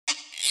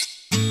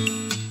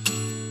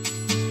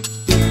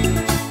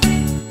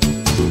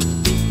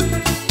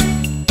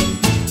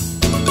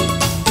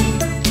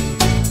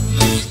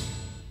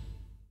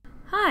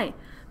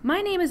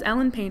My name is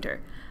Ellen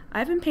Paynter.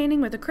 I've been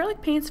painting with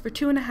acrylic paints for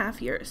 2.5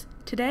 years.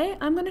 Today,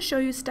 I'm going to show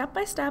you step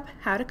by step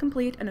how to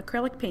complete an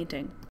acrylic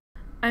painting.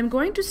 I'm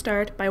going to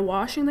start by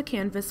washing the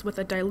canvas with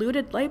a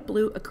diluted light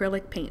blue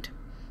acrylic paint.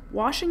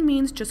 Washing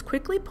means just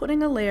quickly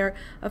putting a layer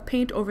of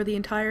paint over the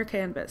entire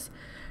canvas.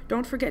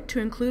 Don't forget to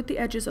include the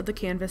edges of the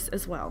canvas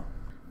as well.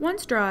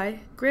 Once dry,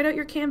 grid out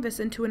your canvas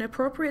into an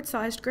appropriate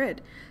sized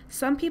grid.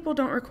 Some people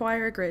don't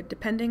require a grid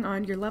depending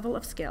on your level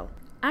of skill.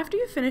 After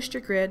you've finished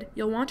your grid,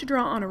 you'll want to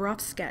draw on a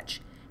rough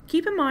sketch.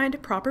 Keep in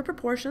mind proper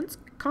proportions,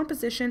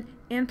 composition,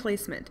 and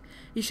placement.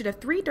 You should have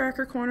 3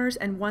 darker corners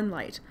and 1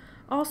 light.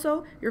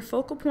 Also, your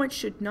focal point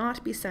should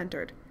not be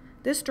centered.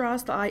 This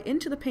draws the eye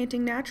into the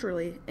painting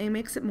naturally and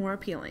makes it more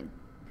appealing.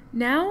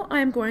 Now I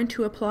am going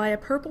to apply a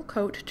purple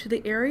coat to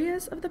the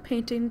areas of the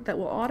painting that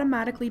will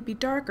automatically be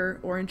darker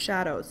or in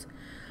shadows.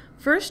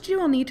 First, you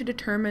will need to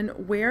determine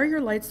where your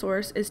light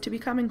source is to be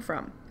coming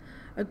from.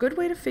 A good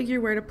way to figure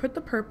where to put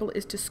the purple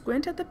is to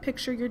squint at the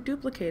picture you're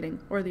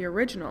duplicating, or the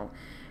original,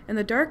 and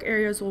the dark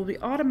areas will be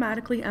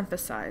automatically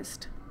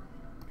emphasized.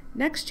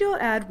 Next, you'll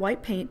add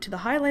white paint to the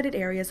highlighted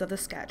areas of the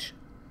sketch.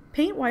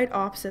 Paint white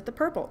opposite the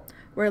purple,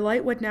 where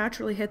light would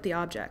naturally hit the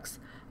objects.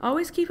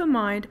 Always keep in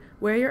mind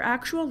where your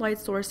actual light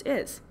source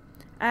is.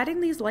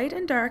 Adding these light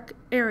and dark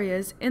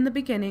areas in the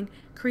beginning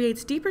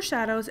creates deeper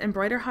shadows and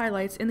brighter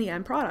highlights in the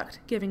end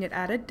product, giving it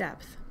added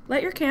depth.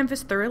 Let your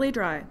canvas thoroughly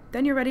dry,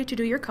 then you're ready to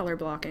do your color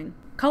blocking.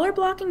 Color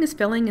blocking is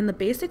filling in the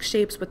basic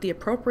shapes with the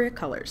appropriate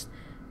colors.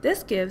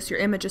 This gives your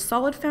image a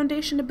solid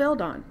foundation to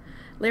build on.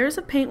 Layers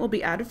of paint will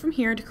be added from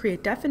here to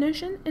create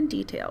definition and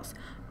details.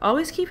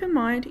 Always keep in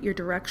mind your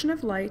direction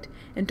of light,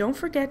 and don't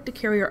forget to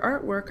carry your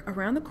artwork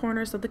around the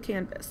corners of the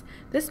canvas.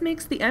 This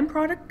makes the end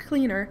product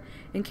cleaner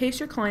in case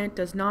your client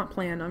does not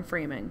plan on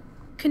framing.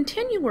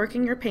 Continue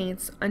working your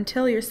paints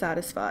until you're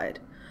satisfied.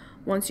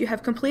 Once you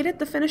have completed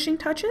the finishing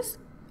touches,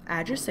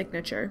 add your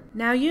signature.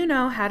 Now you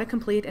know how to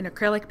complete an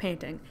acrylic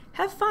painting.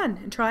 Have fun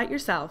and try it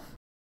yourself.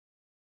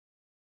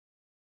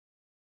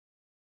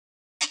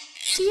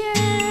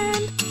 Yay!